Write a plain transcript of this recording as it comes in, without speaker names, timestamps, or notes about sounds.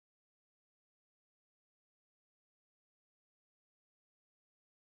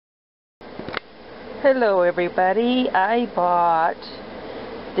Hello everybody, I bought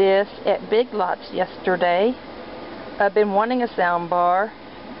this at Big Lots yesterday. I've been wanting a soundbar,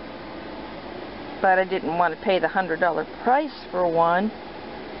 but I didn't want to pay the $100 price for one,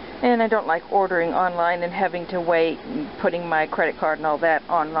 and I don't like ordering online and having to wait and putting my credit card and all that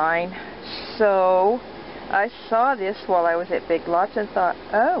online. So I saw this while I was at Big Lots and thought,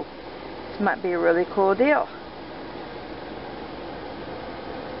 oh, this might be a really cool deal.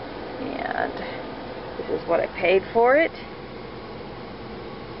 And this is what I paid for it.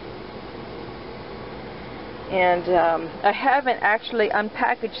 And I haven't actually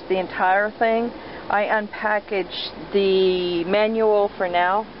unpackaged the entire thing. I unpackaged the manual for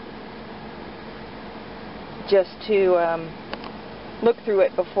now, just to look through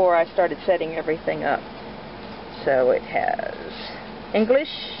it before I started setting everything up. So it has English,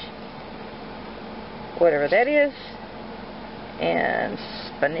 whatever that is, and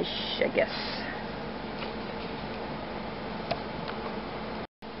Spanish, I guess.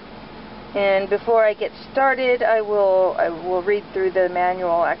 And before I get started, I will read through the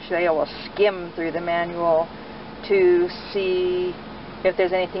manual. Actually, I will skim through the manual to see if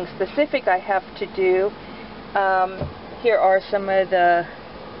there's anything specific I have to do. Here are some of the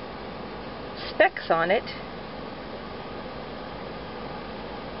specs on it.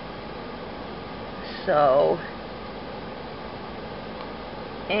 So,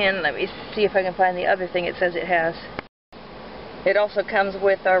 and let me see if I can find the other thing it says it has. It also comes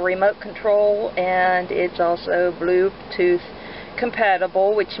with a remote control, and it's also Bluetooth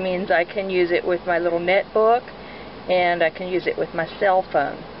compatible, which means I can use it with my little netbook, and I can use it with my cell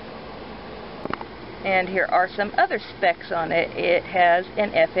phone. And here are some other specs on it. It has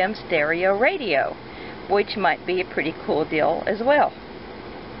an FM stereo radio, which might be a pretty cool deal as well.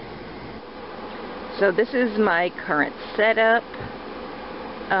 So this is my current setup.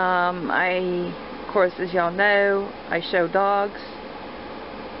 Of course, as y'all know, I show dogs,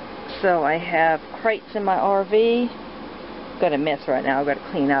 so I have crates in my RV. Got a mess right now. I've got to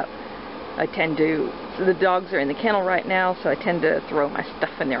clean up. So the dogs are in the kennel right now, so I tend to throw my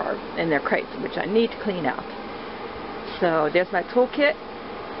stuff in their crates, which I need to clean out. So there's my toolkit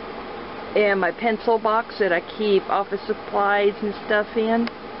and my pencil box that I keep office supplies and stuff in.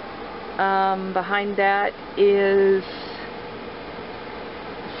 Behind that is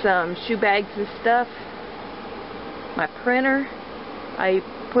some shoe bags and stuff. My printer. I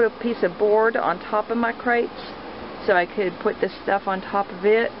put a piece of board on top of my crates so I could put this stuff on top of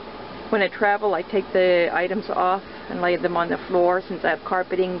it. When I travel, I take the items off and lay them on the floor. Since I have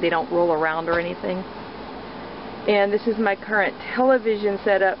carpeting, they don't roll around or anything. And this is my current television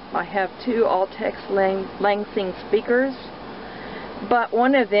setup. I have two Altex Lansing speakers, but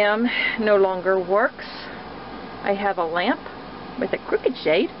one of them no longer works. I have a lamp with a crooked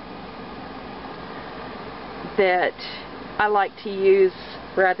shade that I like to use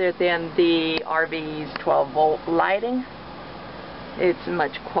rather than the RV's 12-volt lighting. It's a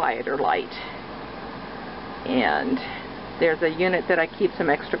much quieter light. And there's a unit that I keep some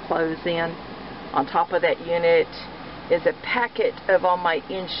extra clothes in. On top of that unit is a packet of all my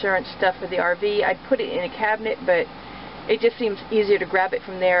insurance stuff for the RV. I'd put it in a cabinet, but it just seems easier to grab it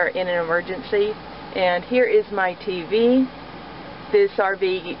from there in an emergency. And here is my TV. This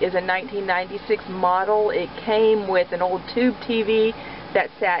RV is a 1996 model. It came with an old tube TV that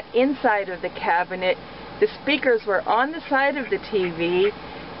sat inside of the cabinet. The speakers were on the side of the TV,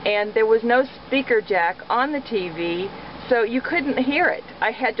 and there was no speaker jack on the TV, so you couldn't hear it.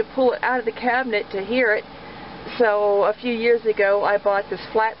 I had to pull it out of the cabinet to hear it. So a few years ago, I bought this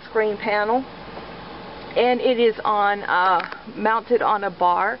flat screen panel, and it is mounted on a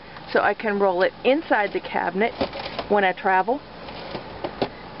bar, so I can roll it inside the cabinet when I travel.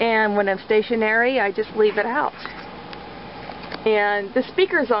 And when I'm stationary, I just leave it out. And the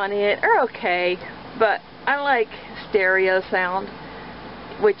speakers on it are okay, but I like stereo sound,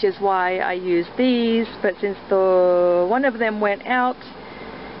 which is why I use these. But since one of them went out,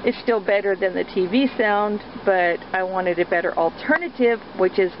 it's still better than the TV sound, but I wanted a better alternative,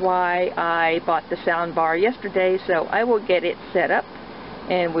 which is why I bought the soundbar yesterday. So I will get it set up,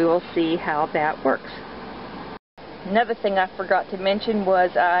 and we will see how that works. Another thing I forgot to mention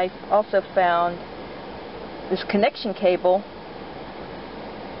was I also found this connection cable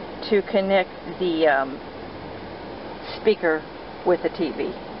to connect the speaker with the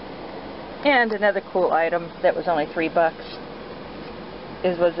TV. And another cool item that was only $3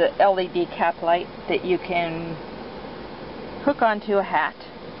 was an LED cap light that you can hook onto a hat,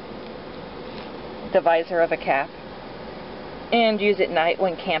 the visor of a cap, and use at night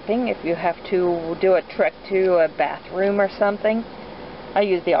when camping if you have to do a trek to a bathroom or something. I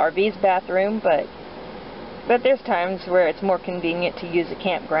use the RV's bathroom, but But there's times where it's more convenient to use the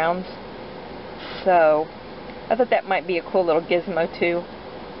campgrounds. So I thought that might be a cool little gizmo too.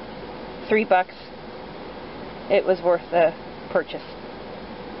 $3. It was worth the purchase.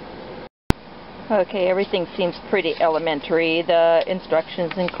 Okay, everything seems pretty elementary. The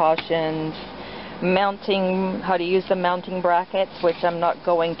instructions and cautions, mounting, how to use the mounting brackets, which I'm not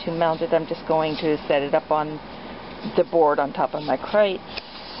going to mount it. I'm just going to set it up on the board on top of my crate.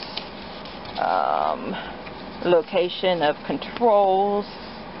 Location of controls.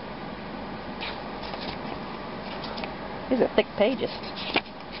 These are thick pages.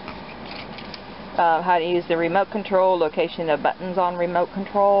 How to use the remote control, location of buttons on remote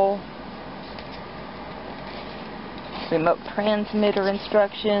control, remote transmitter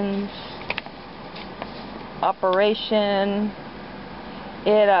instructions, operation.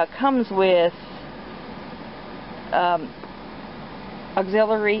 It comes with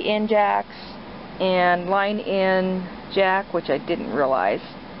auxiliary in jacks and line in jack, which I didn't realize,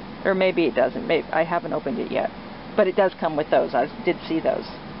 or maybe it doesn't. Maybe I haven't opened it yet, but it does come with those. I did see those.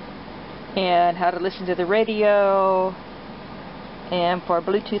 And how to listen to the radio, and for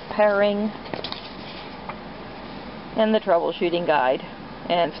Bluetooth pairing, and the troubleshooting guide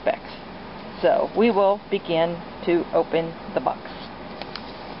and specs. So we will begin to open the box.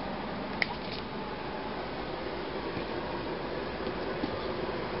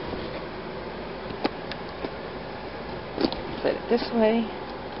 Set it this way.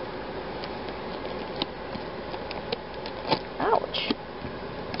 Ouch.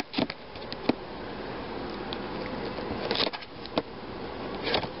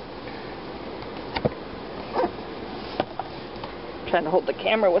 Trying to hold the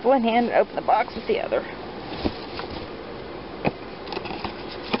camera with one hand and open the box with the other.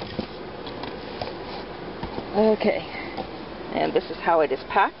 Okay, and this is how it is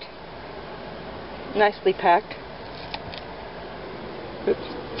packed. Nicely packed. Oops.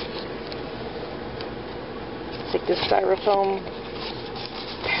 Take this styrofoam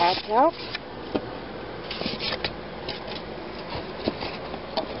pads out.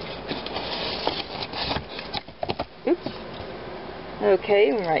 Oops.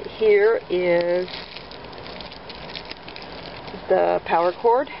 Okay, right here is the power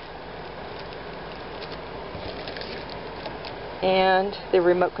cord and the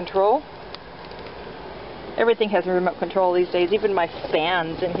remote control. Everything has a remote control these days. Even my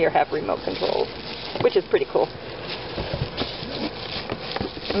fans in here have remote controls, which is pretty cool.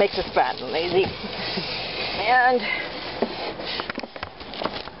 It makes us fat and lazy. And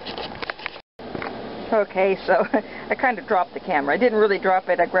okay, so I kind of dropped the camera. I didn't really drop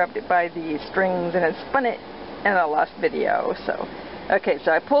it. I grabbed it by the strings and I spun it and I lost video. So, okay,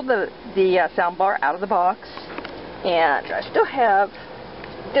 so I pulled the soundbar out of the box, and I still have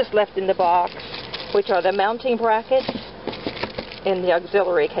this left in the box, which are the mounting brackets and the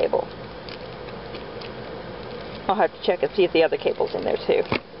auxiliary cable. I'll have to check and see if the other cable's in there too.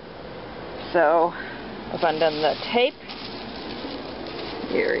 So I've undone the tape.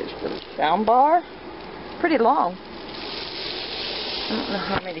 Here is the soundbar. Pretty long. I don't know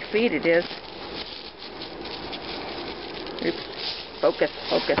how many feet it is. Oops. Focus,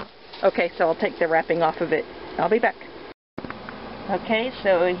 focus. Okay, so I'll take the wrapping off of it. I'll be back. Okay,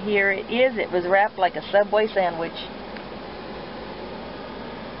 so here it is. It was wrapped like a Subway sandwich.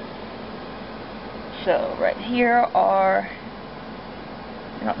 So right here are,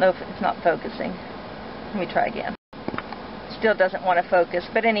 I don't know if it's not focusing. Let me try again. Still doesn't want to focus,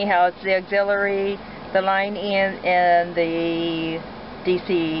 but anyhow, it's the auxiliary, the line in, and the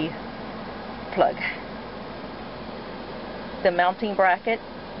DC plug. The mounting bracket,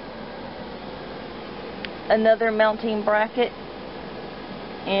 another mounting bracket,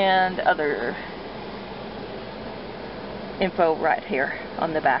 and other info right here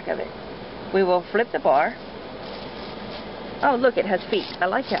on the back of it. We will flip the bar. Oh, look, it has feet. I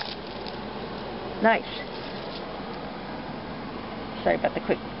like that. Nice. Sorry about the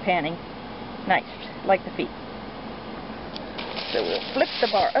quick panning. Nice. Like the feet. So we'll flip the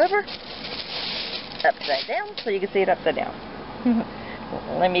bar over, upside down, so you can see it upside down.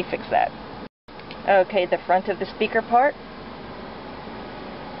 Let me fix that. Okay, the front of the speaker part.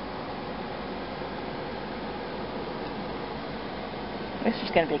 This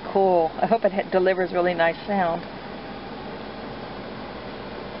is going to be cool. I hope it delivers really nice sound.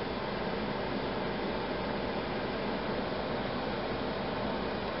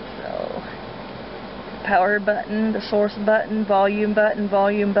 So, power button, the source button, volume button,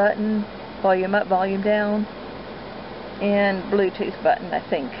 volume button, volume up, volume down, and Bluetooth button, I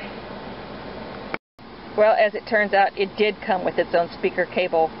think. Well, as it turns out, it did come with its own speaker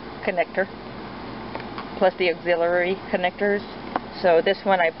cable connector. plus the auxiliary connectors. So this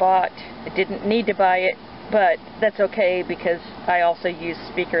one I bought. I didn't need to buy it, but that's okay because I also use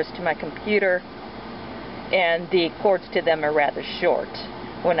speakers to my computer and the cords to them are rather short.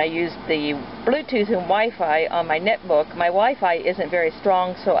 When I use the Bluetooth and Wi-Fi on my netbook, my Wi-Fi isn't very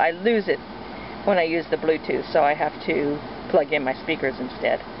strong, so I lose it when I use the Bluetooth, so I have to plug in my speakers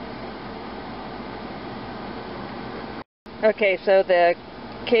instead. Okay, so the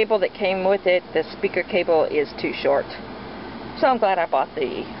cable that came with it, the speaker cable, is too short. So I'm glad I bought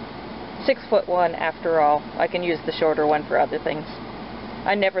the 6-foot one after all. I can use the shorter one for other things.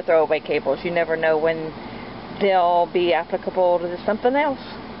 I never throw away cables. You never know when they'll be applicable to something else.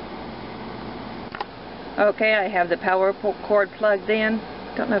 Okay, I have the power cord plugged in.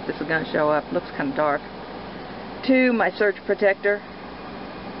 Don't know if this is going to show up. Looks kind of dark. To my surge protector.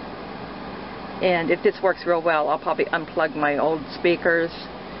 And if this works real well, I'll probably unplug my old speakers,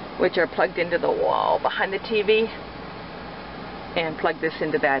 which are plugged into the wall behind the TV, and plug this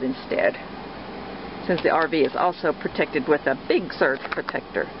into that instead, since the RV is also protected with a big surge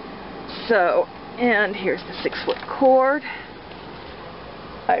protector. So, and here's the 6-foot cord.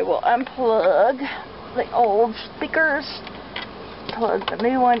 I will unplug the old speakers, plug the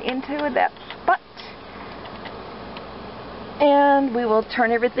new one into that spot, and we will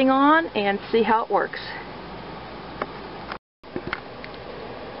turn everything on and see how it works.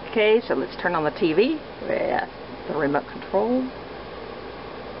 Okay, so let's turn on the TV with the remote control.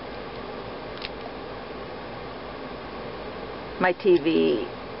 My TV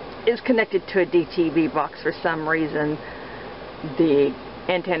is connected to a DTV box for some reason. The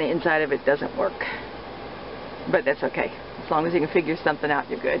antenna inside of it doesn't work. But that's okay. As long as you can figure something out,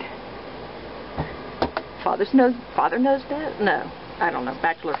 you're good. Father knows that? No. I don't know.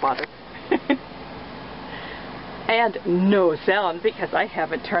 Bachelor father. And no sound because I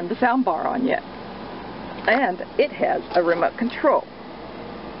haven't turned the sound bar on yet. And it has a remote control.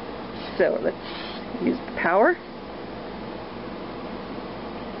 So let's use the power.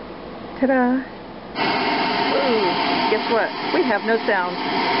 Ta-da! Ooh, guess what? We have no sound.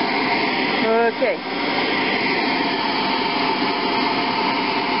 Okay.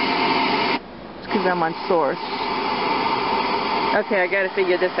 It's because I'm on source. Okay, I gotta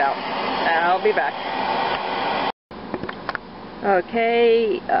figure this out. I'll be back.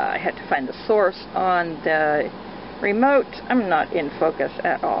 Okay, I had to find the source on the remote. I'm not in focus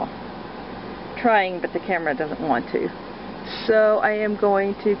at all. Trying, but the camera doesn't want to. So I am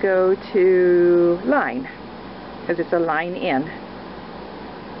going to go to line, because it's a line in.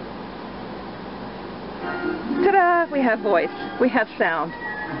 Ta-da! We have voice. We have sound.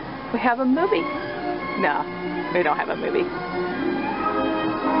 We have a movie. No, we don't have a movie.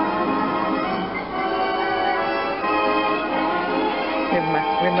 We have my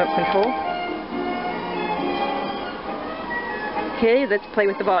remote control. Okay, let's play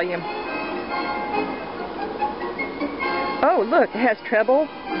with the volume. Oh, look, it has treble,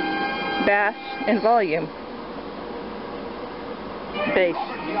 bass, and volume. Bass.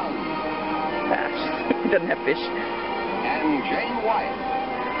 Bass. It doesn't have fish. And Jane Wyatt.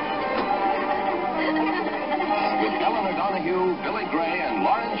 With Eleanor Donahue, Billy Gray, and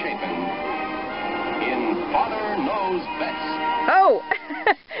Lauren Chapin in Father Knows Best. Oh!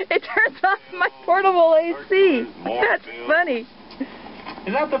 It turns off my portable AC. That's funny.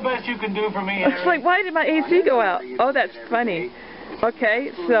 Is that the best you can do for me, Harry? It's like, why did my AC go out? Oh, that's funny.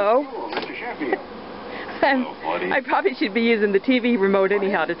 Okay, so Mr. Sheffield. I probably should be using the TV remote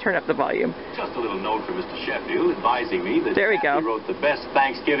anyhow to turn up the volume. Just a little note from Mr. Sheffield advising me that There we go. Kathy wrote the best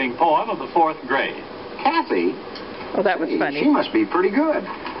Thanksgiving poem of the 4th grade. Kathy? Oh, that was funny. She must be pretty good.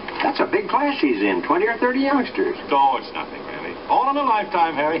 That's a big class she's in, 20 or 30 youngsters. Oh, it's nothing, really. All in a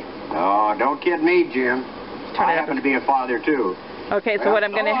lifetime, Harry. Oh, don't kid me, Jim. I happen to be a father, too. Okay, so what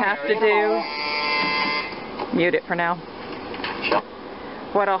I'm going to have to do... Mute it for now. Sure.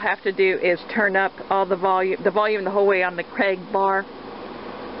 What I'll have to do is turn up all the volume the whole way on the Craig bar,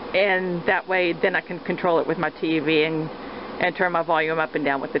 and that way then I can control it with my TV and turn my volume up and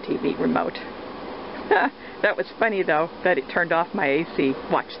down with the TV remote. That was funny though, that it turned off my AC.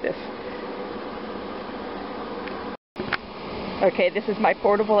 Watch this. Okay, this is my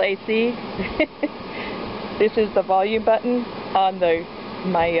portable AC. This is the volume button on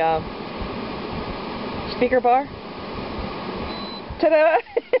my speaker bar. Ta-da!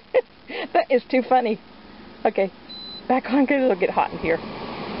 That is too funny. Okay, back on because it'll get hot in here.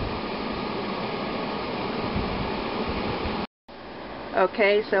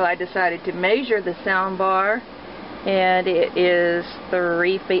 Okay, so I decided to measure the sound bar, and it is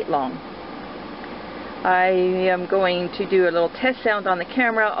 3 feet long. I am going to do a little test sound on the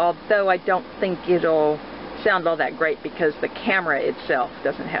camera, although I don't think it'll sound all that great because the camera itself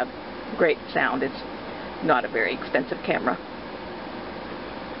doesn't have great sound. It's not a very expensive camera.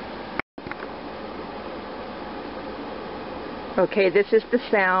 Okay, this is the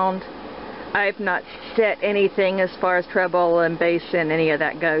sound. I've not set anything as far as treble and bass and any of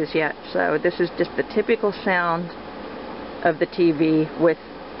that goes yet, so this is just the typical sound of the TV with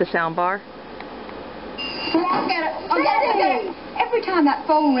the soundbar. I'll get it. I'll get it. Every time that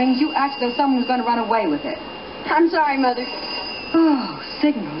phone rings, you act as though someone's going to run away with it. I'm sorry, Mother. Oh,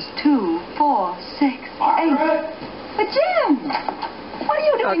 signals 2, 4, 6, 8. But Jim, what are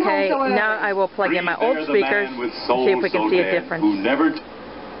you doing home so early? Now I will plug in my old speakers and see if we can see a difference.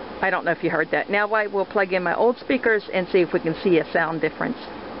 I don't know if you heard that. Now I will plug in my old speakers and see if we can see a sound difference.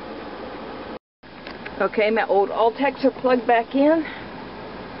 Okay, my old Altecs are plugged back in.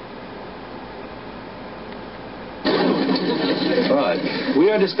 But we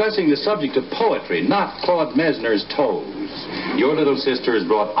are discussing the subject of poetry, not Claude Mesner's toes. Your little sister has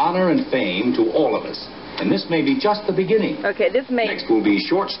brought honor and fame to all of us. And this may be just the beginning. Okay, Next will be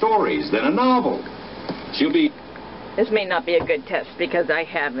short stories, then a novel. This may not be a good test because I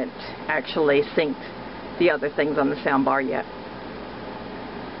haven't actually synced the other things on the soundbar yet.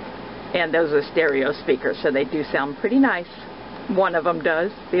 And those are stereo speakers, so they do sound pretty nice. One of them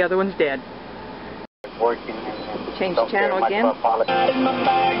does, the other one's dead. Change channel again.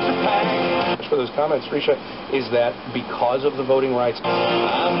 For those comments, Risha, is that because of the voting rights,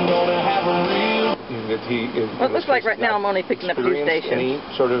 I'm gonna have a real. Well, it looks like right now I'm only picking up 2 stations. Any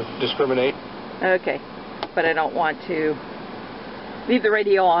sort of discrimination? Okay, but I don't want to leave the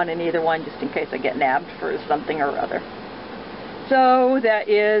radio on in either one just in case I get nabbed for something or other. So that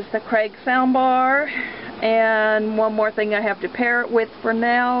is the Craig soundbar, and one more thing I have to pair it with for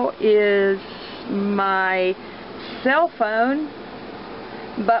now is my cell phone,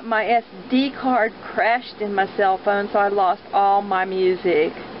 but my SD card crashed in my cell phone, so I lost all my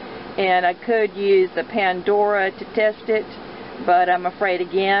music. And I could use the Pandora to test it, but I'm afraid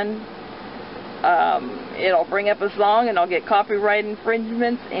again it'll bring up a song and I'll get copyright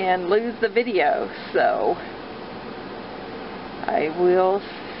infringements and lose the video. So I will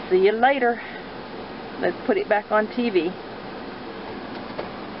see you later. Let's put it back on TV.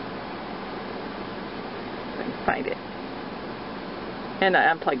 If I can find it. And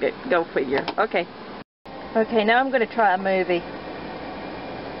I unplugged it. Go figure. Okay. Okay, now I'm going to try a movie.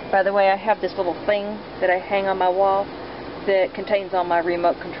 By the way, I have this little thing that I hang on my wall that contains all my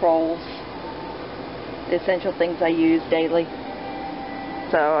remote controls, the essential things I use daily.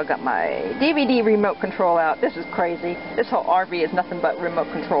 So I got my DVD remote control out. This is crazy. This whole RV is nothing but remote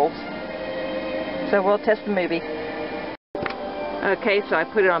controls. So we'll test the movie. Okay, so I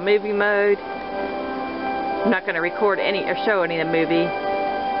put it on movie mode. I'm not going to record any or show any of the movie,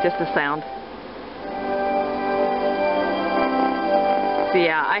 just the sound. So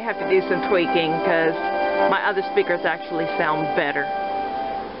yeah, I have to do some tweaking because my other speakers actually sound better.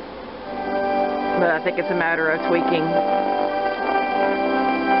 But I think it's a matter of tweaking.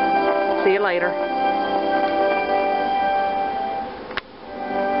 See you later.